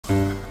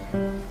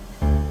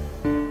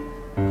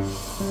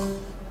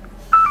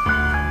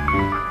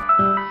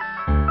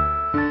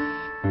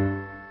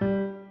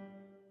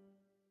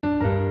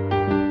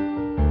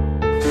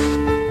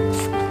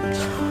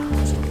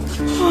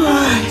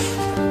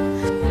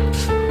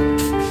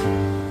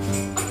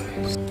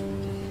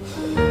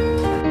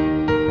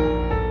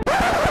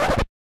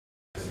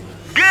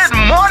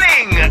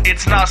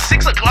It's now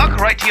 6 o'clock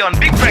right here on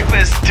Big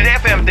Breakfast. Today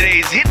FM,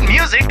 today's hit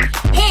music.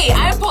 Hey,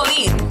 I'm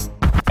Pauline.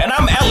 And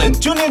I'm Alan.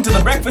 Tune in to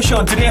The Breakfast Show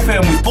on Today FM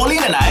with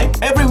Pauline and I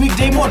every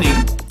weekday morning.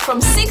 From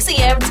 6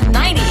 a.m. to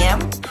 9 a.m.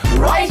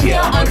 Right here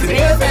on Today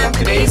FM,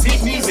 today's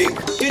hit music.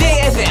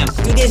 Today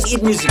FM, today's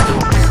hit music.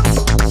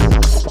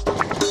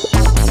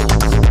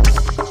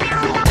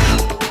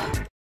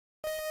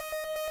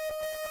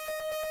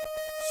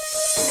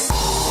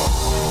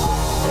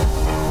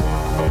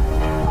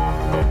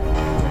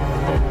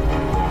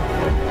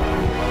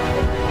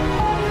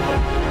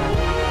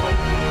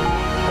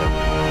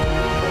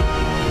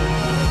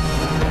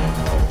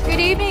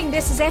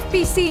 This is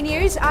FBC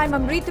News. I'm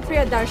Amrita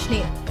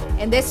Priyadarshini.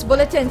 In this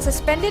bulletin,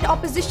 suspended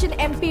opposition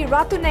MP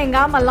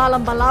Ratunenga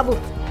Malalam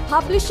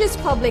publishes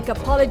public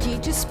apology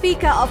to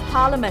Speaker of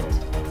Parliament.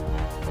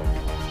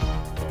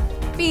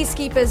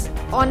 Peacekeepers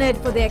honoured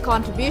for their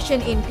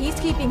contribution in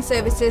peacekeeping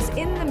services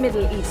in the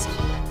Middle East.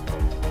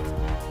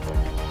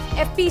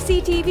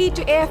 Fbctv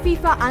to air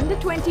FIFA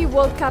Under-20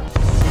 World Cup.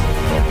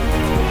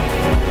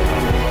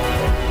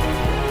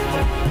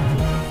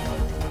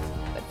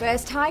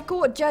 First, High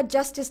Court Judge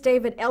Justice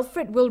David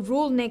Alfred will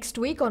rule next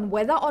week on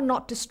whether or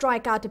not to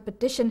strike out a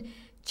petition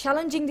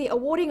challenging the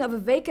awarding of a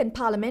vacant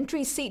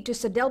parliamentary seat to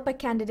SODELPA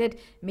candidate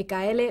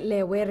Micaele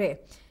Lewere.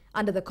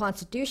 Under the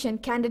Constitution,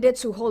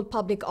 candidates who hold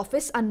public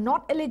office are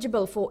not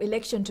eligible for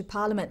election to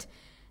Parliament.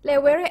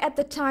 Lewere, at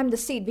the time the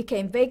seat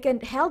became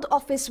vacant, held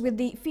office with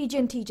the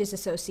Fijian Teachers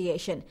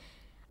Association.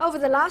 Over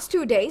the last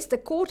 2 days, the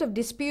Court of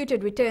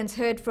Disputed Returns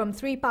heard from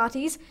 3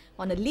 parties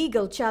on a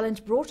legal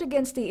challenge brought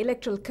against the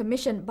Electoral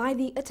Commission by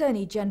the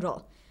Attorney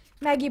General.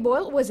 Maggie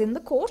Boyle was in the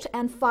court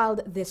and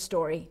filed this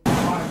story.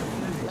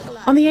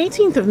 On the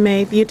 18th of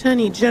May, the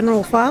Attorney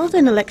General filed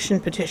an election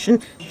petition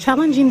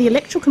challenging the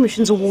Electoral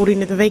Commission's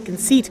awarding of the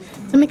vacant seat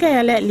to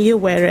Micaele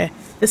Lewere.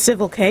 The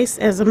civil case,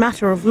 as a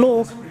matter of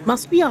law,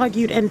 must be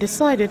argued and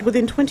decided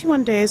within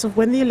 21 days of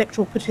when the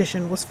electoral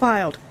petition was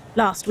filed.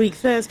 Last week,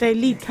 Thursday,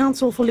 lead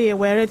counsel for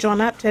Lewere, John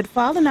Apted,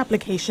 filed an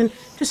application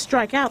to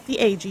strike out the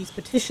AG's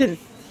petition.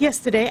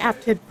 Yesterday,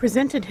 Apted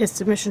presented his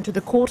submission to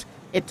the court.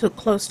 It took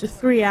close to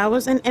 3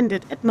 hours and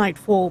ended at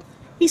nightfall.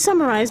 He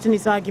summarized in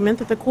his argument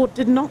that the court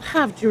did not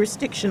have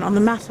jurisdiction on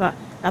the matter,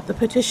 that the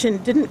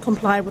petition didn't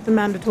comply with the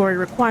mandatory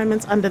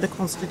requirements under the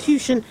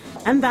Constitution,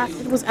 and that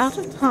it was out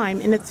of time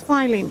in its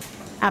filing.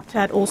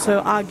 Apted also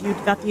argued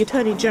that the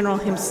Attorney General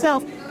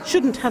himself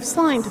shouldn't have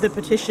signed the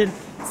petition,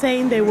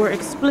 saying there were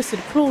explicit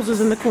clauses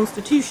in the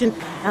Constitution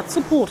that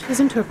support his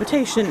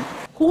interpretation.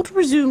 Court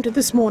resumed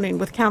this morning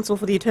with counsel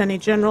for the Attorney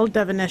General,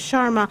 Devanesh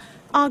Sharma,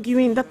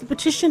 arguing that the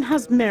petition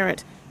has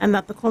merit and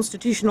that the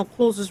constitutional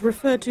clauses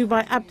referred to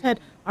by Apted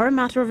are a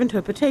matter of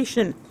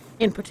interpretation.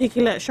 In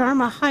particular,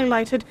 Sharma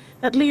highlighted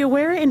that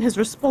Lewere, in his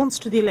response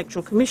to the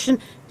Electoral Commission,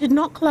 did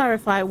not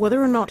clarify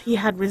whether or not he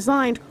had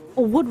resigned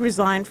or would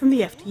resign from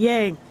the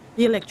FTA.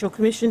 The Electoral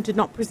Commission did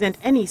not present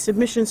any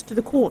submissions to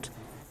the court.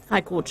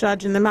 High Court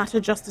Judge in the matter,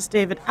 Justice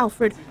David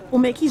Alfred, will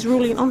make his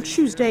ruling on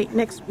Tuesday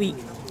next week.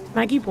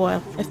 Maggie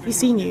Boyle,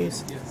 FBC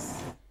News.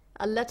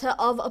 A letter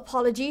of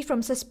apology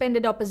from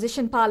suspended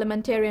opposition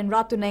parliamentarian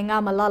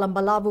Ratunenga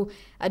Malalam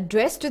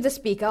addressed to the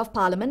Speaker of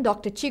Parliament,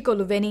 Dr. Chico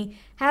Luveni,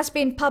 has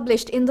been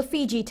published in the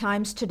Fiji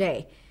Times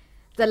today.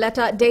 The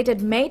letter,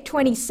 dated May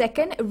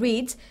 22nd,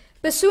 reads,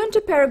 "Pursuant to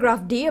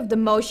paragraph D of the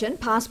motion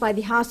passed by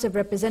the House of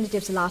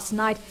Representatives last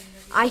night,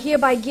 I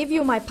hereby give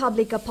you my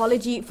public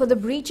apology for the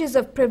breaches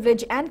of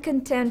privilege and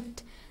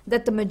contempt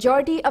that the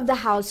majority of the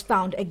House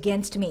found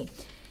against me."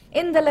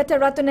 In the letter,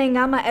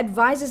 Ratunenga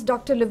advises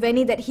Dr.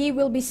 Luveni that he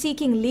will be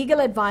seeking legal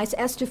advice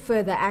as to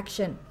further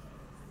action.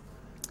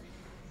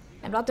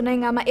 And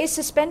Ratunenga is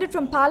suspended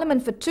from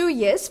Parliament for 2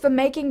 years for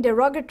making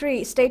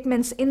derogatory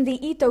statements in the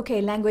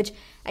Itoke language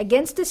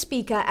against the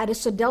Speaker at a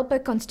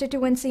SODELPA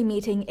constituency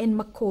meeting in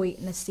Makoi,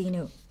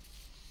 Nasinu.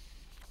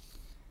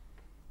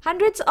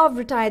 Hundreds of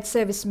retired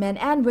servicemen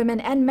and women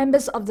and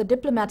members of the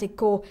Diplomatic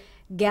Corps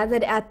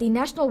gathered at the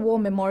National War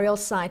Memorial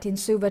site in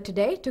Suva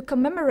today to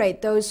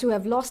commemorate those who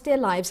have lost their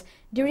lives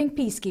during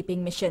peacekeeping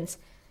missions.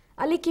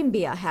 Ali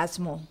Kimbia has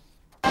more.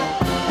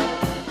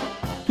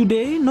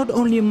 Today not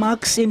only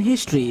marks in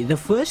history the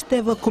first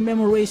ever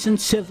commemoration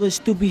service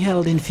to be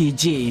held in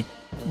Fiji,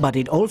 but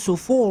it also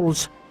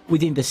falls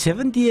within the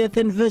 70th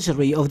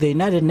anniversary of the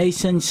United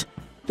Nations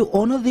to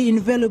honor the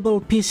invaluable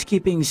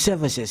peacekeeping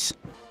services,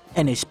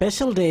 and a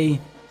special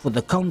day for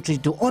the country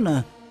to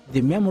honor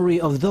the memory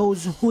of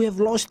those who have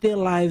lost their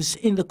lives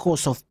in the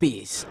cause of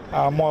peace.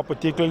 More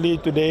particularly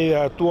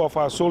today, 2 of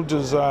our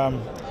soldiers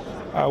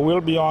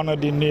will be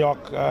honored in New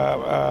York,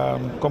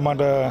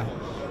 Commander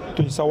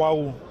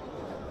Tuisawau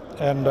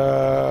and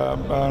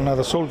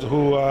another soldier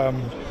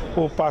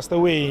who passed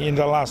away in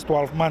the last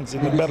 12 months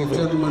in the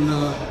battlefield.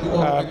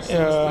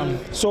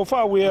 So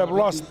far we have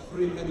lost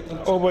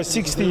over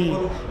 60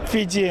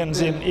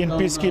 Fijians in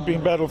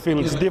peacekeeping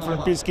battlefields,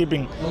 different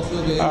peacekeeping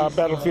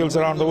battlefields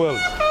around the world.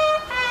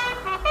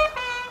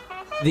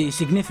 The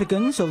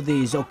significance of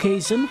this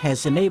occasion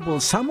has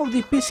enabled some of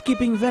the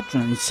peacekeeping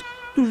veterans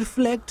to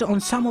reflect on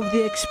some of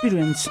their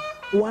experience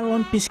while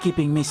on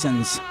peacekeeping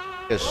missions.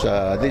 Yes,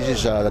 this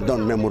is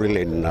Don Memory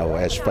Lane now,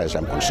 as far as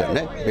I'm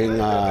concerned. Being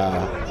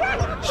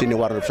senior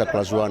warden of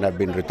Class 1, I've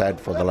been retired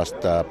for the last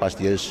past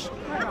years,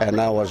 and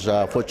I was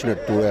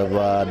fortunate to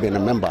have been a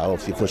member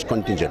of the first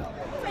contingent,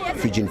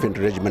 Fiji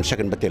Infantry Regiment,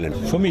 2nd Battalion.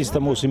 For me, it's the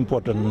most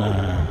important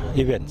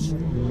events.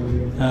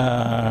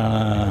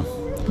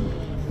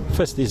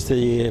 First is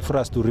for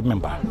us to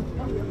remember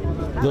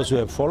those who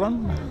have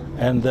fallen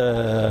and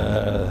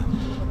the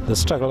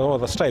struggle or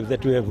the strife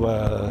that we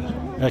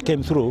have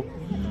came through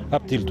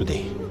up till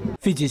today.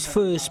 Fiji's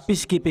first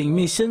peacekeeping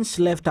missions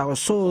left our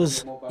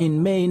shores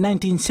in May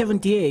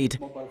 1978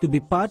 to be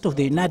part of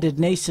the United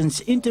Nations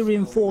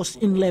interim force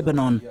in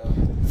Lebanon.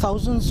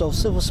 Thousands of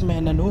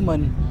servicemen and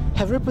women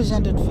have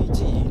represented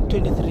Fiji in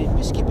 23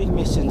 peacekeeping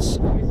missions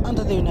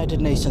under the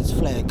United Nations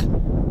flag.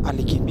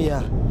 Ali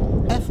Kibia,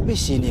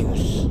 FBC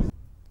News.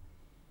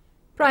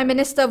 Prime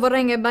Minister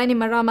Vorenge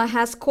Bainimarama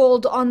has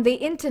called on the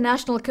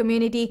international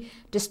community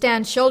to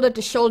stand shoulder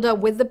to shoulder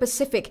with the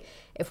Pacific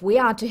if we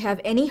are to have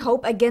any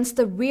hope against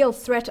the real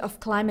threat of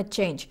climate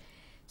change.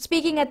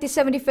 Speaking at the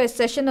 71st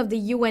session of the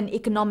UN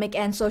Economic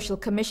and Social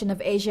Commission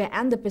of Asia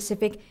and the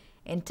Pacific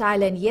in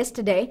Thailand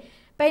yesterday,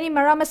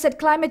 Bainimarama said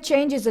climate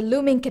change is a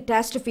looming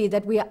catastrophe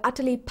that we are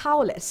utterly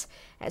powerless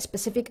as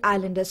Pacific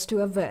Islanders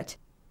to avert.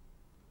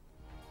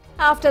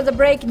 After the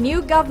break,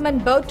 new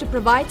government boat to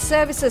provide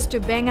services to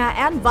Benga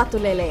and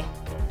Vatulele.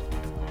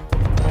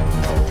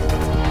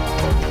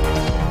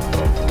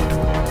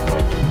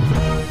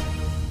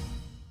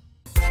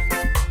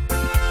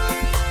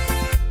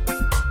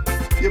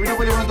 Ya vino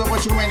pala mga topo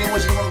chuma ini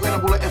musik mga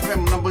kena bola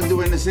FM na bandu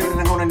na sir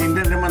na ngona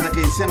ninden remanda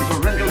kay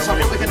Central Rental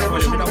Sapo ka na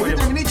rusun ko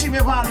ito minichi me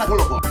ba na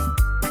koloko.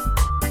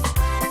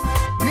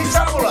 Ni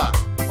sabola.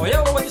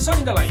 Oya wa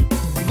tisoni dalai.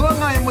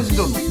 Bunga ay musik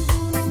don.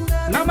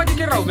 Nama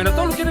kikirau mena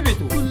tolu kena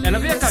bitu. Ena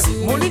via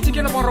kabi moliti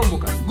kena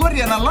porombuka.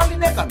 Goria na lali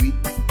ne kabi.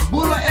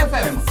 Bola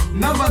FM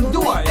na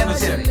bandu na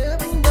sir.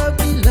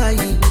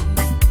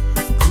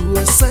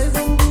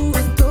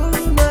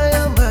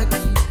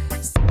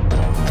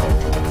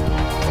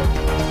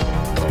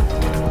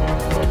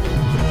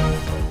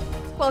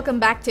 Welcome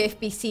back to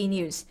FBC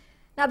News.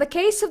 Now, the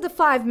case of the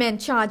 5 men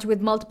charged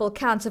with multiple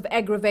counts of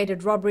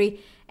aggravated robbery,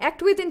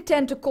 act with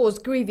intent to cause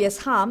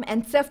grievous harm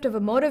and theft of a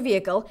motor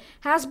vehicle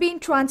has been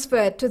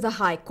transferred to the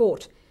High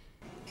Court.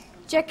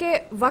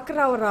 Jeke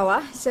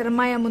Vakraurawa,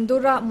 Sermaya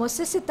Mundura,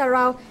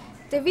 Mosesitarau,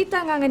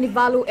 Tevita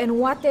Nganganivalu and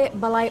Wate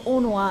Balai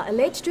Onua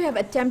alleged to have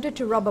attempted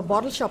to rob a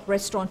bottle shop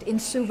restaurant in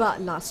Suva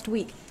last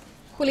week.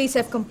 Police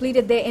have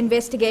completed their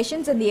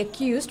investigations and the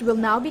accused will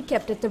now be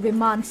kept at the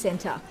remand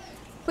centre.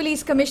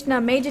 Police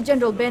Commissioner Major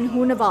General Ben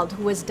Hunewald,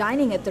 who was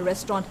dining at the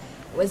restaurant,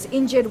 was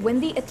injured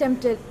when he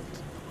attempted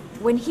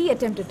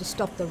to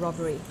stop the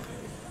robbery.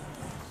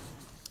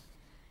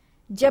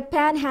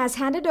 Japan has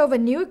handed over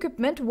new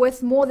equipment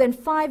worth more than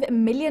 $5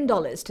 million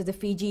to the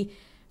Fiji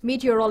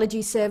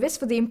Meteorology Service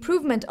for the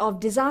improvement of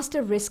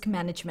disaster risk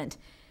management.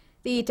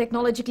 The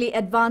technologically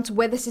advanced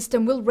weather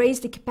system will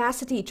raise the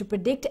capacity to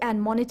predict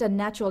and monitor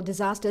natural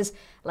disasters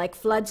like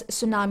floods,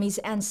 tsunamis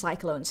and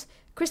cyclones.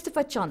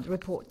 Christopher Chand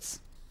reports.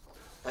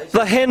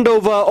 The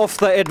handover of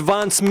the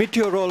advanced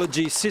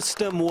meteorology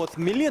system worth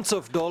millions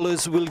of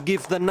dollars will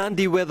give the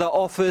Nandi Weather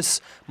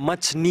Office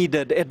much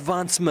needed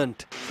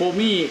advancement. For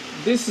me,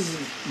 this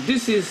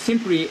is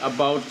simply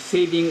about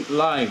saving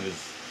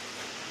lives,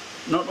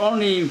 not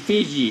only in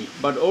Fiji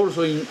but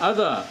also in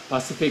other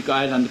Pacific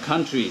Island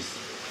countries,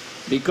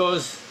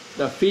 because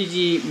the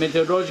Fiji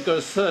Meteorological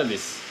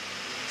Service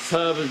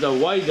serves the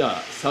wider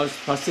South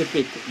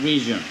Pacific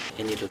region.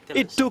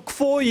 It took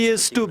 4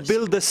 years to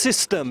build the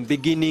system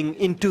beginning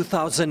in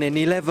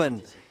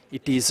 2011.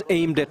 It is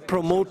aimed at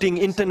promoting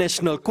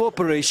international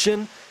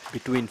cooperation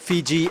between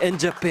Fiji and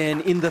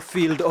Japan in the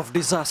field of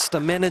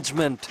disaster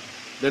management.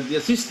 That the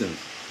assistance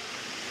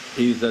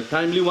is a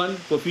timely one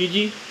for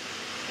Fiji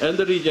and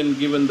the region,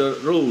 given the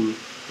role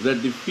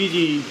that the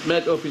Fiji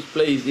Met Office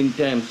plays in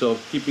terms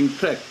of keeping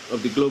track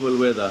of the global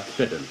weather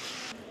patterns.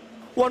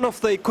 One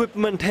of the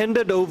equipment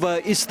handed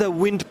over is the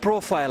wind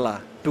profiler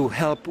to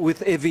help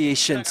with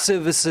aviation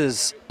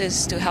services. This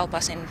is to help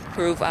us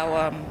improve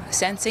our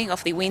sensing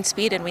of the wind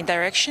speed and wind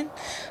direction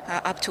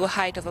up to a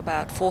height of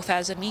about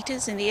 4,000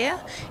 meters in the air.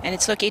 And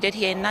it's located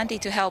here in Nandi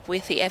to help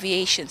with the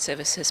aviation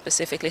services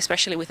specifically,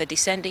 especially with the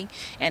descending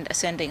and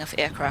ascending of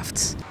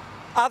aircrafts.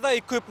 Other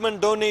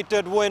equipment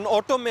donated were an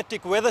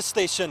automatic weather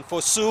station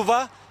for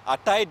Suva, a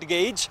tide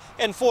gauge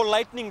and 4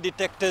 lightning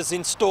detectors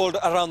installed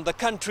around the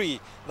country.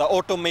 The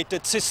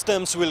automated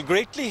systems will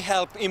greatly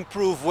help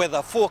improve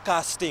weather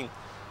forecasting.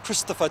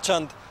 Christopher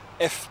Chand,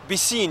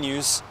 FBC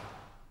News.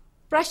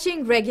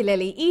 Brushing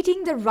regularly,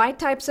 eating the right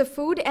types of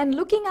food and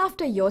looking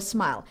after your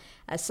smile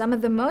are some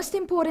of the most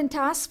important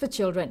tasks for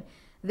children.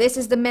 This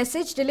is the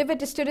message delivered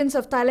to students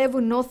of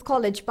Tailevu North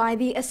College by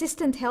the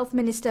Assistant Health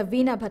Minister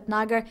Veena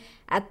Bhatnagar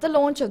at the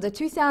launch of the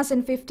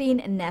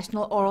 2015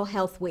 National Oral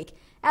Health Week.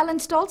 Alan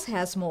Stoltz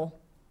has more.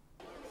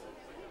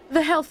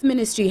 The Health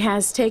Ministry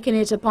has taken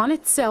it upon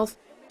itself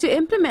to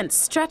implement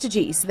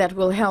strategies that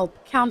will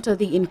help counter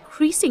the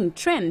increasing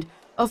trend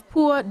of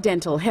poor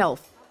dental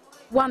health.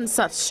 One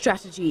such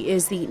strategy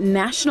is the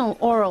National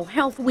Oral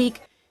Health Week,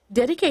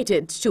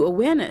 dedicated to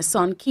awareness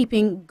on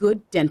keeping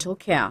good dental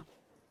care.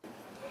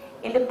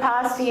 In the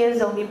past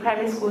years, only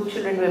primary school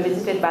children were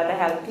visited by the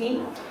health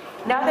team.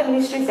 Now the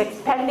ministry is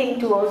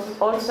expanding to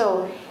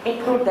also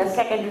include the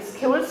secondary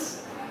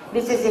schools.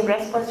 This is in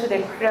response to the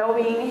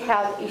growing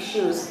health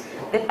issues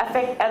that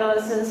affect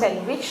adolescents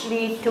and which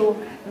lead to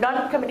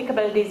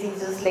non-communicable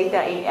diseases later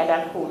in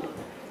adulthood.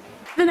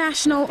 The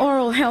National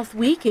Oral Health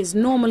Week is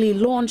normally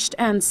launched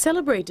and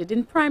celebrated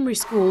in primary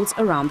schools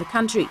around the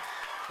country.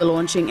 The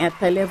launching at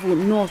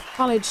Pailevu North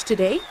College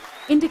today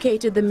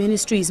indicated the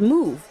ministry's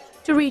move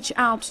to reach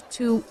out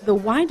to the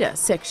wider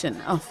section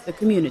of the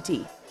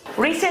community.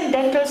 Recent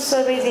dental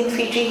surveys in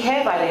Fiji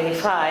have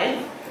identified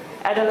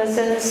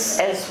adolescents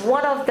as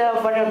one of the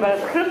vulnerable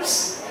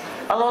groups,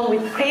 along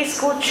with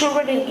preschool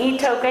children and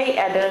Itokai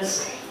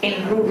adults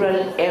in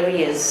rural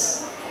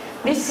areas.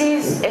 This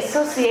is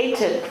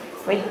associated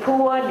with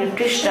poor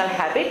nutritional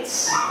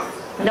habits,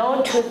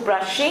 no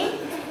toothbrushing,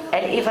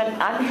 and even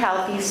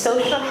unhealthy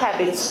social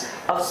habits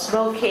of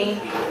smoking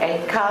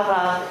and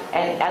kava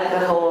and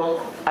alcohol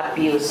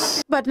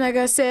abuse.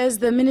 Bhatnagar says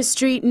the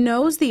ministry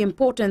knows the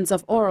importance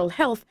of oral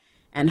health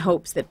and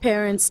hopes that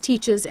parents,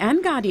 teachers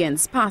and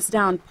guardians pass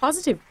down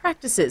positive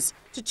practices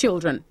to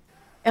children.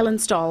 Ellen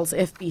Stalls,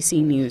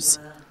 FBC News.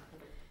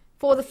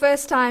 For the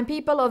first time,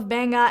 people of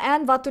Benga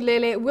and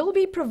Vatulele will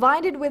be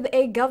provided with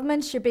a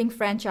government shipping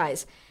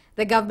franchise.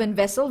 The government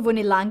vessel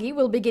Vunilangi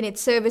will begin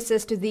its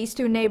services to these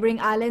two neighbouring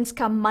islands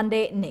come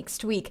Monday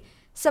next week.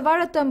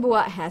 Savara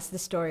Tambua has the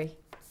story.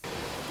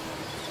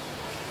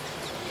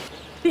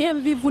 The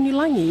MV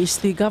Vunilangi is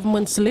the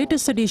government's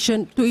latest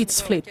addition to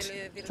its fleet.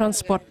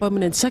 Transport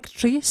Permanent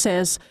Secretary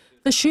says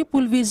the ship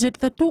will visit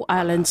the two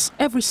islands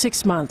every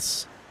 6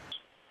 months.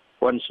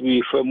 Once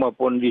we firm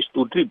up on these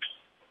two trips,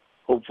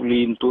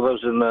 hopefully in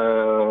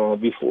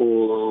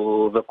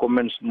before the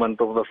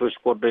commencement of the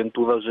first quarter in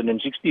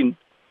 2016,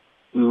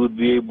 we would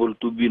be able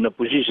to be in a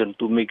position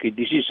to make a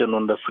decision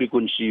on the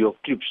frequency of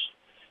trips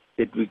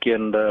that we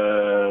can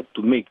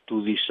to make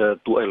to these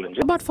two islands.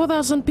 About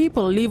 4,000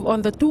 people live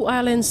on the two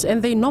islands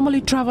and they normally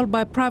travel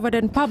by private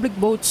and public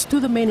boats to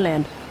the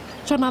mainland.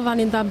 Jonathan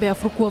Indambe of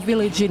Rukua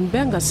village in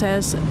Benga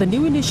says the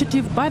new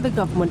initiative by the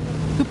government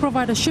to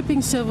provide a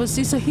shipping service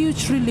is a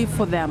huge relief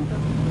for them.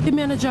 The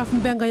manager of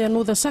Benga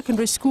Yanuda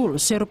Secondary School,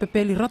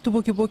 Seropepeli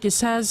Ratubokiboki,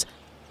 says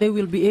they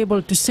will be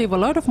able to save a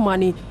lot of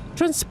money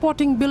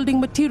transporting building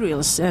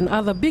materials and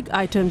other big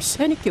items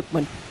and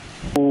equipment.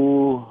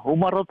 We're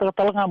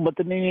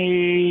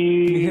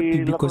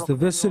happy because the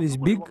vessel is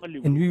big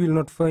and we will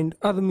not find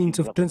other means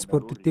of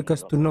transport to take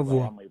us to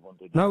Navua.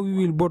 Now we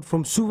will board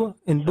from Suva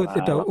and berth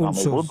at our own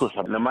source.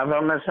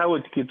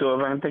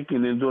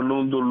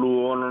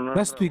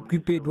 Last week we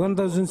paid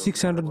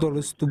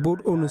 $1,600 to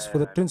boat owners for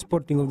the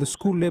transporting of the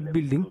school lab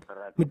building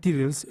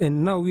materials,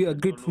 and now we are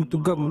grateful to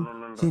government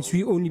since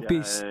we only pay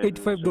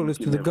 $85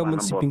 to the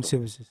government shipping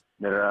services.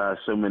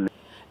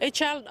 A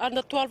child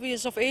under 12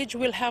 years of age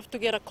will have to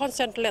get a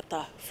consent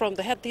letter from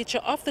the head teacher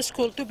of the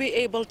school to be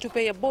able to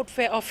pay a boat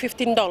fare of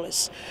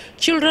 $15.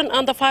 Children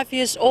under 5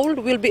 years old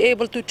will be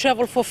able to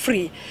travel for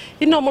free.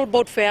 The normal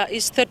boat fare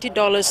is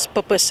 $30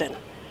 per person.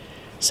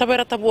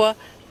 Sabera Tabua,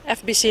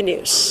 FBC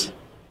News.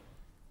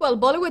 Well,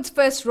 Bollywood's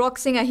first rock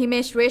singer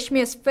Himesh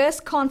Reshmia's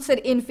first concert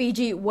in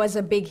Fiji was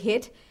a big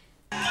hit.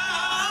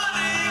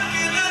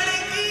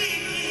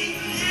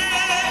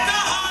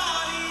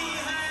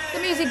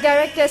 Music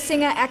director,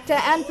 singer, actor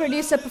and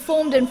producer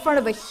performed in front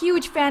of a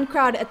huge fan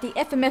crowd at the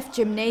FMF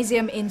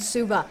Gymnasium in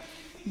Suva.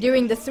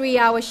 During the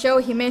 3-hour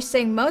show, Himesh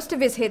sang most of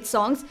his hit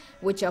songs,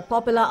 which are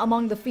popular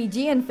among the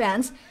Fijian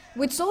fans,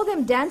 which saw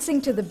them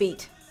dancing to the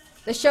beat.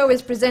 The show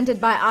is presented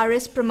by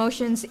RS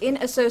Promotions in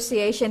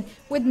association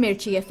with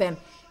Mirchi FM.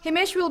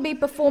 Himesh will be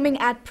performing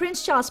at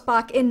Prince Charles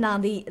Park in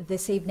Nandi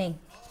this evening.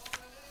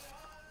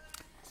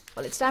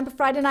 Well, it's time for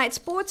Friday Night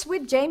Sports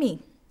with Jamie.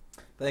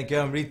 Thank you,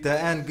 Amrita,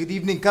 and good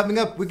evening. Coming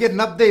up, we get an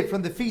update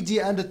from the Fiji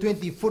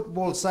Under-20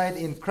 football side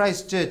in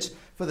Christchurch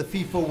for the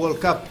FIFA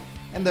World Cup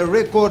and the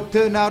record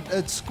turnout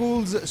at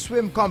school's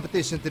swim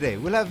competition today.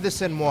 We'll have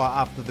this and more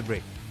after the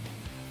break.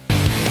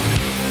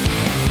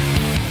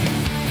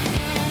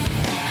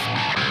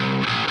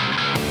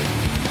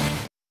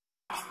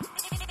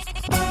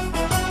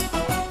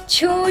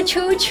 छू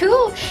छू छू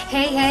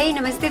हे हे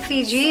नमस्ते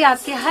Fiji,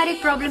 आपके हर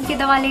एक problem की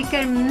दवा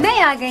लेकर मैं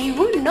आ गई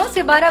हूँ 9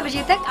 से 12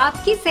 बजे तक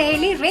आपकी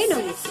सहेली रेनू।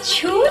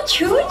 छू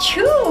छू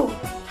छू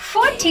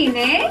 40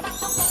 में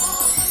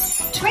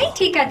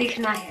 20 का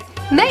दिखना है।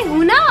 मैं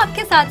हूँ ना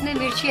आपके साथ में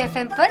मिर्ची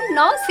एफएम पर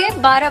 9 से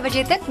 12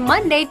 बजे तक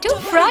मंडे टू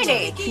फ्राइडे।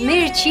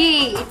 मिर्ची,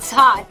 it's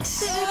hot.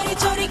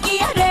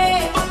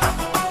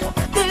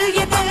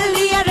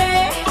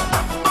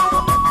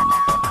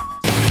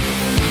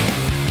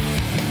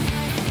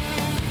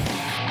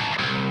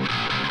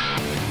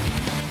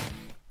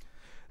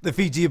 The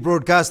Fiji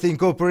Broadcasting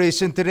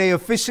Corporation today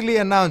officially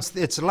announced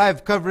its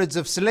live coverage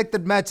of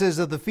selected matches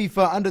of the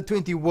FIFA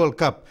Under-20 World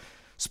Cup.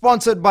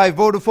 Sponsored by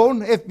Vodafone,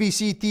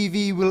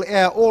 Fbctv will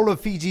air all of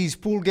Fiji's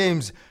pool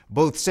games,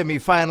 both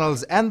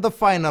semi-finals and the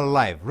final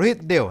live.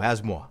 Rohit Deo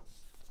has more.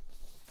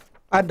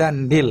 A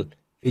done deal.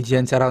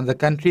 Fijians around the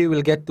country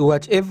will get to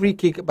watch every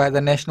kick by the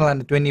national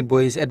under-20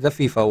 boys at the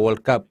FIFA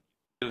World Cup.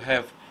 We'll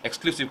have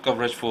exclusive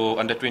coverage for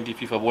under-20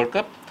 FIFA World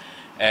Cup,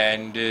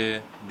 and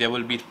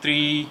we'll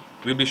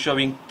be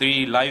showing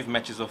 3 live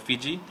matches of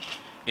Fiji,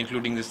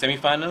 including the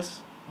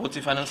semi-finals, both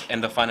semi-finals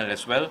and the final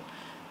as well.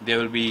 There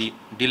will be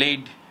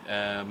delayed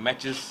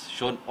matches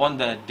shown on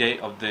the day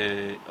of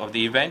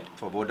the event.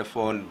 For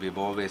Vodafone, we've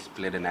always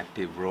played an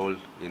active role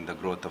in the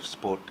growth of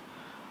sport.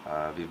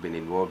 We've been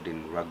involved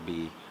in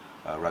rugby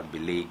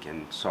league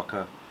and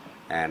soccer,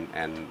 and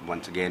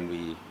once again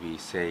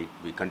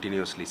we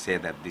continuously say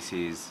that this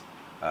is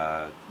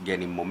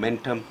gaining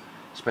momentum,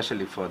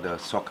 especially for the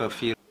soccer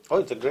field. Oh,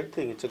 it's a great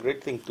thing. It's a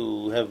great thing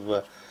to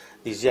have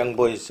these young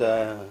boys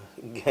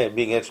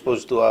being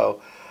exposed to our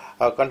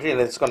country, and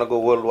it's going to go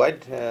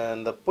worldwide.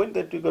 And the point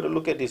that we've got to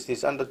look at is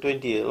this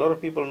under-20. A lot of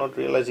people not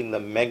realizing the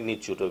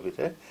magnitude of it.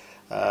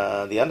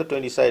 The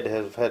under-20 side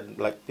have had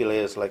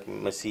players like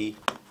Messi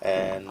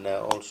and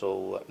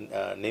also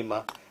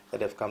Neymar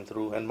that have come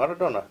through, and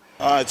Maradona.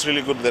 It's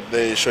really good that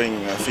they're showing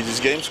Fiji's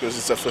games, because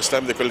it's the first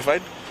time they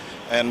qualified,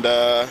 and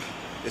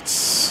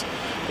it's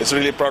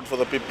really proud for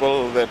the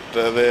people that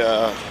they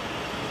are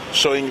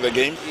showing the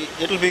game.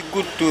 It'll be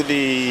good to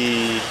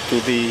the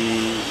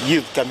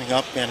youth coming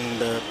up,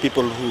 and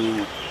people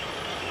who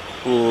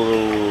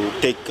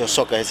take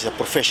soccer as a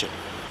profession.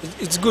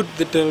 It's good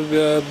that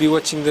they'll be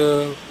watching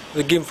the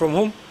game from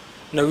home,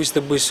 and I wish the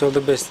boys all the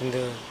best in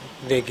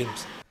their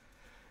games.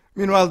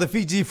 Meanwhile, the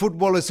Fiji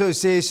Football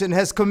Association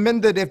has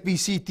commended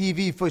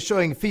Fbctv for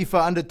showing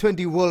FIFA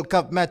Under-20 World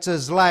Cup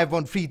matches live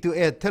on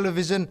free-to-air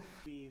television.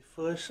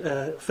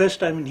 First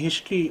time in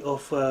history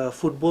of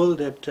football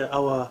that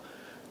our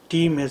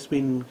team has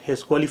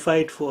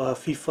qualified for a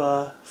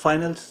FIFA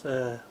Finals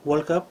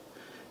World Cup,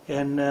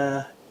 and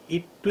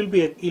it will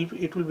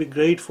be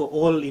great for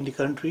all in the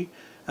country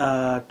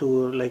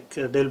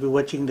they'll be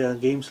watching the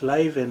games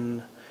live,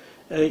 and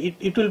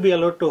it will be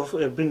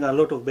bring a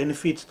lot of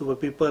benefits to the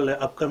people,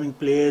 upcoming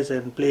players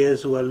and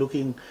players who are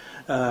looking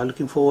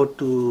forward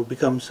to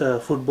become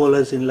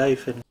footballers in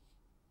life. And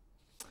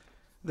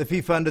the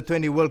FIFA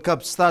Under-20 World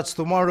Cup starts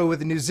tomorrow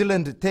with New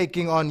Zealand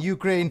taking on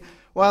Ukraine,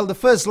 while the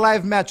first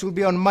live match will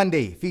be on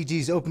Monday,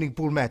 Fiji's opening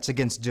pool match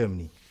against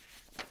Germany.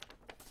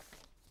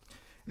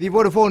 The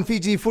Vodafone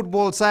Fiji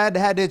football side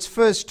had its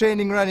first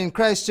training run in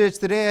Christchurch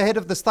today ahead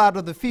of the start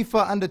of the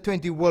FIFA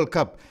Under-20 World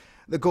Cup.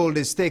 The Gold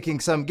is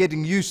taking some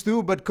getting used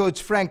to, but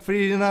coach Frank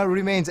Farina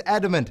remains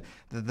adamant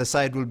that the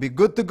side will be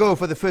good to go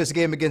for the first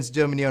game against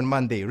Germany on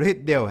Monday.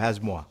 Rohit Deo has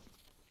more.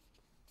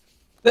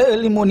 The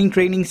early morning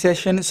training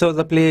session saw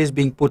the players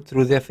being put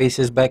through their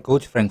faces by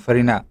coach Frank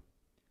Farina.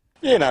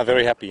 Yeah, no,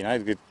 very happy,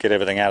 get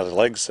everything out of the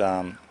legs.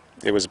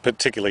 It was a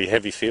particularly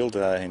heavy field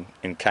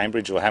in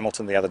Cambridge or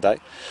Hamilton the other day.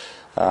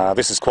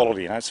 This is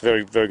quality, it's a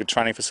very, very good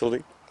training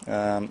facility.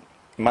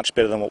 Much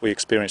better than what we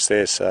experienced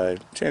there, so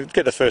to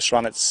get the first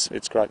run,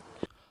 it's great.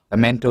 The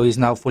mentor is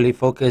now fully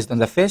focused on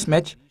the first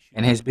match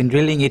and has been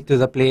drilling it to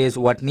the players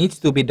what needs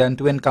to be done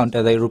to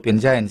encounter the European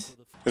giants.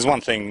 There's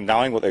one thing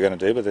knowing what they're going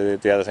to do,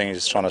 but the other thing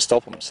is trying to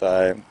stop them.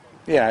 So,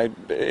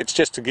 it's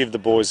just to give the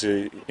boys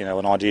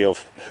an idea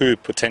of who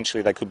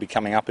potentially they could be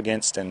coming up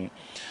against, and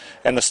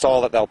the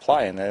style that they'll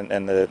play, and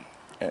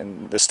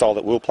the style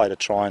that we'll play to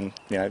try and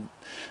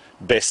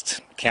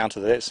best counter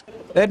theirs.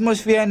 The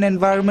atmosphere and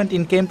environment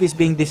in camp is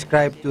being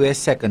described to as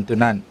second to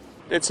none.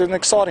 It's an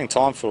exciting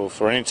time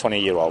for any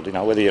 20-year-old,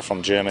 whether you're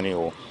from Germany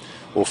or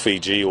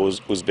Fiji or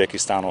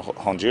Uzbekistan or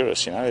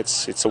Honduras.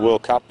 It's a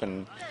World Cup,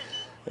 and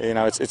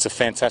it's a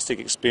fantastic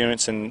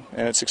experience, and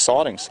it's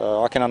exciting.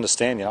 So I can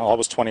understand. I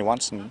was 20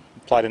 once and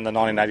played in the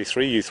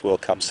 1983 Youth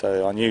World Cup,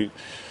 so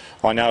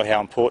I know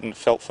how important it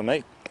felt for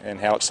me and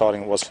how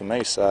exciting it was for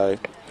me. So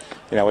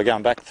we're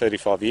going back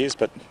 35 years,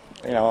 but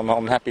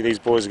I'm happy these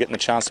boys are getting the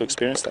chance to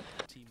experience that.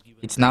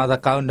 It's now the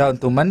countdown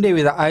to Monday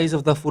with the eyes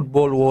of the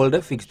football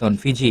world fixed on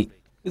Fiji.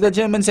 With the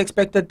Germans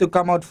expected to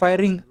come out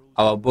firing,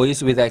 our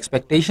boys with the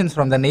expectations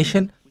from the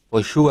nation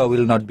for sure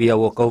will not be a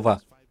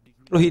walkover.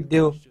 Rohit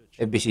Deo,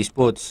 FBC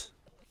Sports.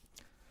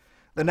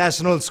 The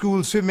National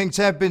School Swimming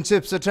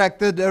Championships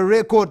attracted a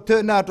record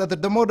turnout at the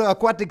Damoda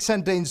Aquatic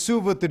Centre in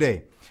Suva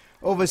today.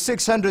 Over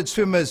 600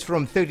 swimmers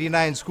from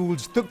 39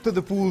 schools took to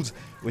the pools,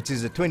 which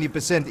is a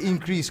 20%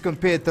 increase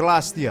compared to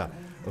last year.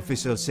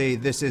 Officials say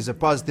this is a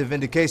positive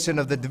indication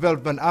of the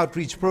development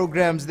outreach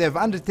programs they have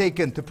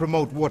undertaken to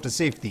promote water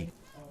safety.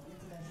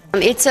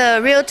 It's a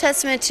real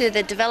testament to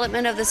the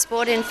development of the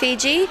sport in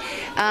Fiji.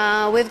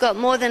 We've got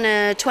more than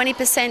a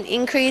 20%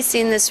 increase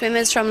in the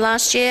swimmers from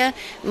last year,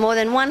 more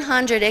than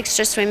 100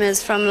 extra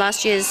swimmers from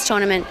last year's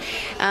tournament.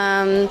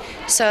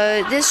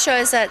 So this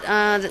shows that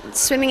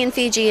swimming in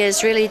Fiji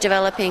is really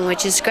developing,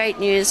 which is great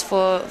news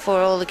for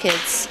all the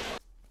kids.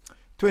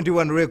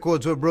 21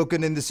 records were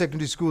broken in the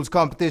secondary schools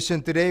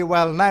competition today,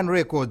 while 9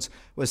 records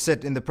were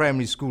set in the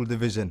primary school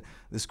division.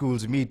 The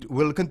schools meet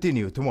will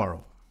continue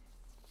tomorrow.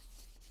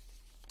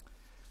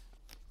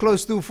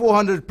 Close to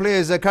 400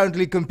 players are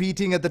currently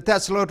competing at the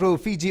Tatslotto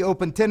Fiji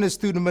Open Tennis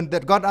Tournament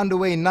that got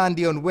underway in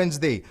Nandi on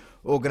Wednesday.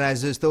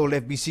 Organizers told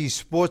FBC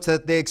Sports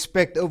that they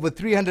expect over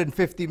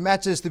 350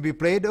 matches to be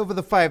played over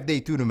the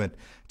 5-day tournament.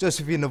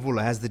 Josephine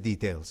Navula has the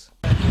details.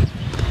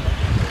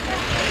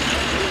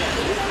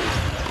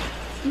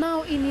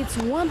 Now in its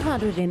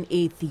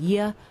 108th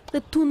year, the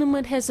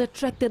tournament has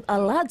attracted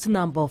a large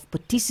number of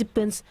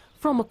participants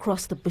from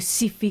across the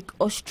Pacific,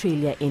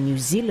 Australia and New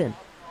Zealand.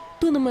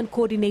 Tournament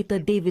coordinator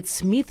David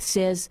Smith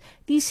says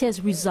this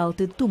has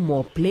resulted to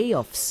more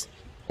playoffs.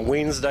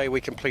 Wednesday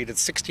we completed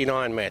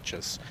 69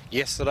 matches.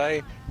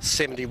 Yesterday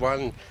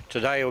 71.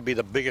 Today will be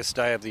the biggest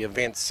day of the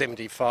event,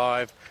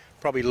 75.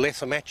 Probably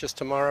lesser matches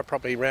tomorrow,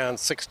 probably around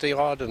 60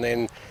 odd, and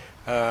then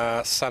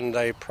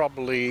Sunday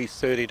probably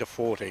 30 to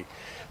 40.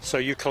 So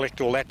you collect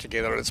all that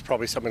together, it's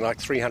probably something like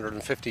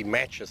 350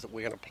 matches that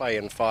we're going to play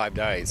in 5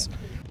 days.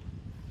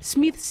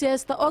 Smith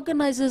says the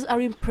organizers are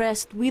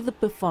impressed with the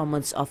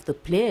performance of the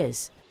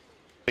players.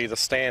 The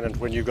standard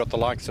when you've got the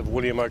likes of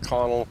William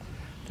O'Connell,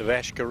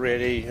 Devashka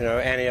Reddy,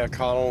 Annie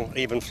O'Connell,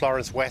 even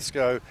Florence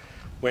Wasco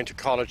went to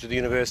college at the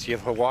University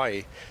of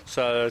Hawaii.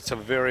 So it's a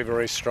very,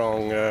 very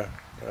strong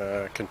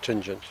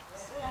contingent.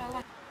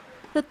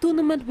 The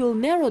tournament will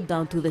narrow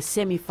down to the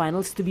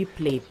semi-finals to be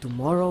played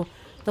tomorrow.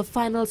 The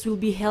finals will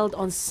be held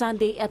on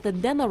Sunday at the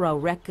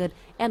Denarau Record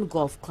and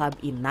Golf Club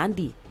in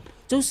Nandi.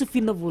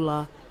 Josephine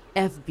Navula,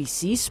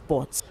 FBC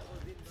Sports.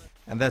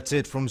 And that's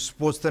it from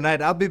Sports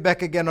Tonight. I'll be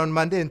back again on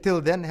Monday.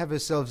 Until then, have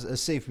yourselves a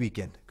safe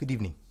weekend. Good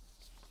evening.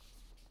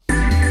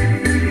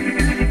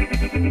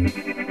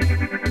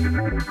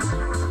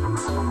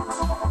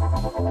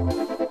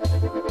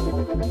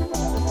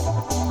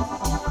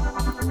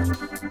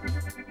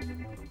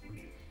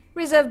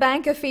 Reserve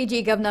Bank of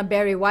Fiji Governor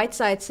Barry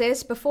Whiteside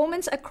says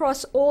performance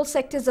across all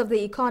sectors of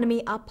the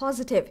economy are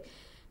positive,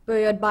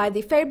 buoyed by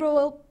the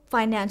favorable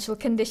financial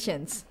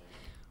conditions.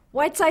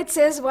 Whiteside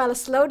says while a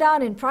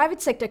slowdown in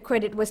private sector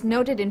credit was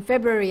noted in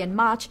February and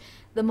March,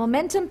 the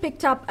momentum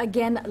picked up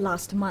again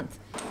last month.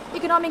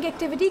 Economic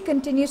activity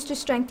continues to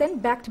strengthen,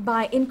 backed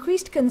by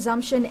increased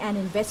consumption and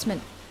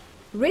investment.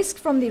 Risk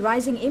from the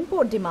rising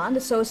import demand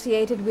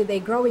associated with a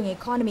growing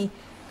economy,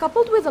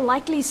 coupled with a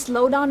likely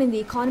slowdown in the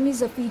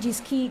economies of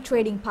Fiji's key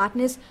trading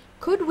partners,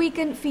 could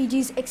weaken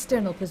Fiji's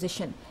external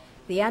position.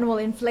 The annual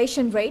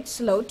inflation rate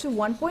slowed to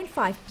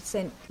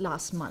 1.5%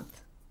 last month.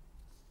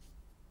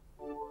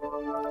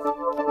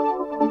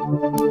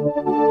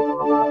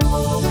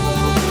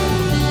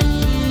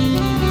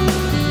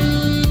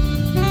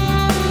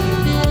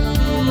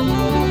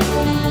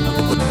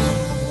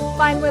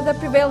 Fine weather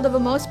prevailed over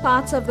most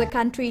parts of the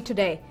country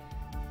today.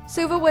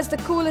 Suva was the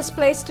coolest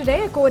place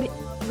today,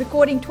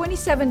 recording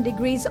 27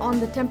 degrees on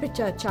the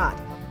temperature chart.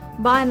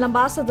 Ba and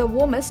Lambasa the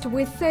warmest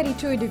with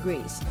 32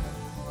 degrees.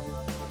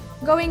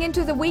 Going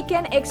into the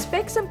weekend,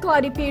 expect some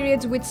cloudy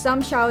periods with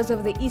some showers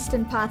over the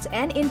eastern parts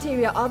and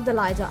interior of the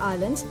larger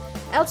islands.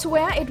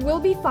 Elsewhere, it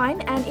will be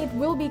fine and it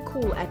will be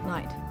cool at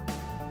night.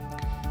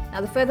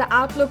 Now the further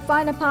outlook,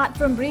 fine apart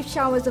from brief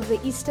showers of the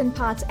eastern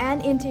parts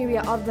and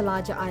interior of the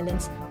larger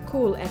islands,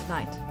 cool at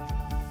night.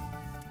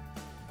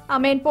 Our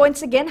main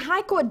points again,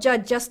 High Court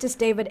Judge Justice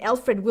David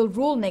Alfred will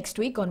rule next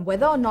week on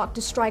whether or not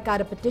to strike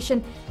out a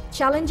petition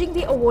challenging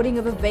the awarding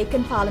of a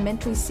vacant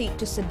parliamentary seat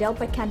to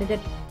Sadelpa candidate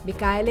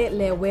Bikaele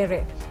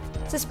Leawere.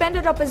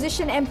 Suspended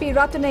opposition MP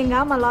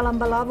Ratunenga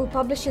Malalam-Balawu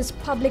publishes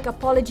public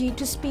apology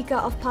to Speaker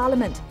of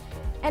Parliament.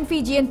 And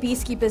Fijian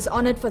peacekeepers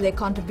honoured for their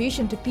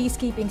contribution to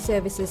peacekeeping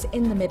services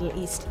in the Middle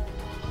East.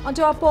 On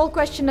to our poll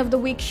question of the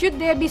week, should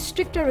there be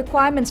stricter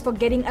requirements for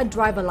getting a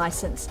driver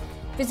license?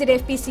 Visit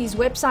FBC's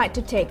website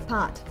to take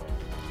part.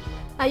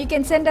 Now you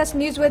can send us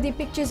newsworthy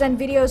pictures and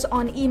videos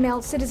on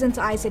email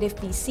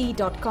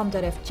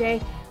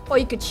citizenseyes@fbc.com.fj, or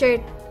you could share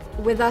it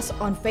with us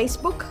on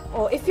Facebook,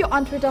 or if you're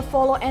on Twitter,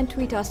 follow and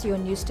tweet us your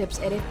news tips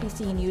at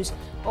FBC News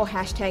or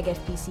hashtag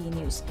FBC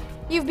News.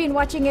 You've been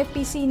watching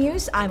FBC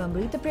News. I'm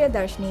Amrita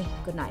Priyadarshini.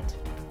 Good night.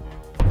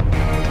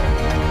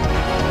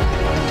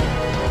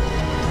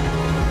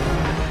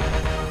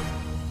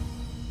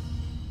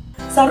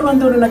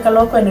 Sarwanduru na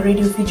kaloko na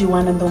Radio Fiji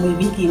 1 ndo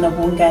mwibiti na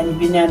buongani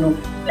binano.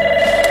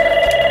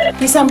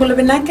 Nisambula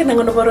binaka na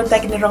ngono boro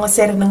taki ni rongo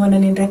sere na ngono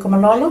nindreko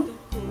malolo.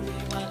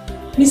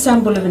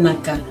 Nisambula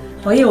binaka.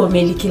 Oye wa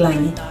meli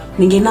kilangi.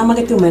 Ninge nama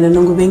kati umena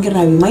nungu bengi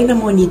rawi maina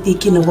moni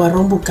tiki na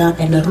warombuka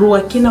na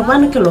ruwa kina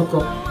wana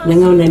kaloko na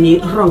ngono ni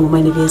rongo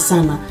maina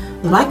besana.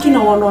 Waki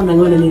na wono na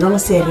ngono ni rongo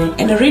sere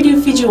na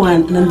Radio Fiji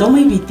 1 na ndo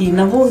mwibiti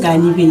na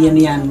buongani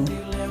binano yanu.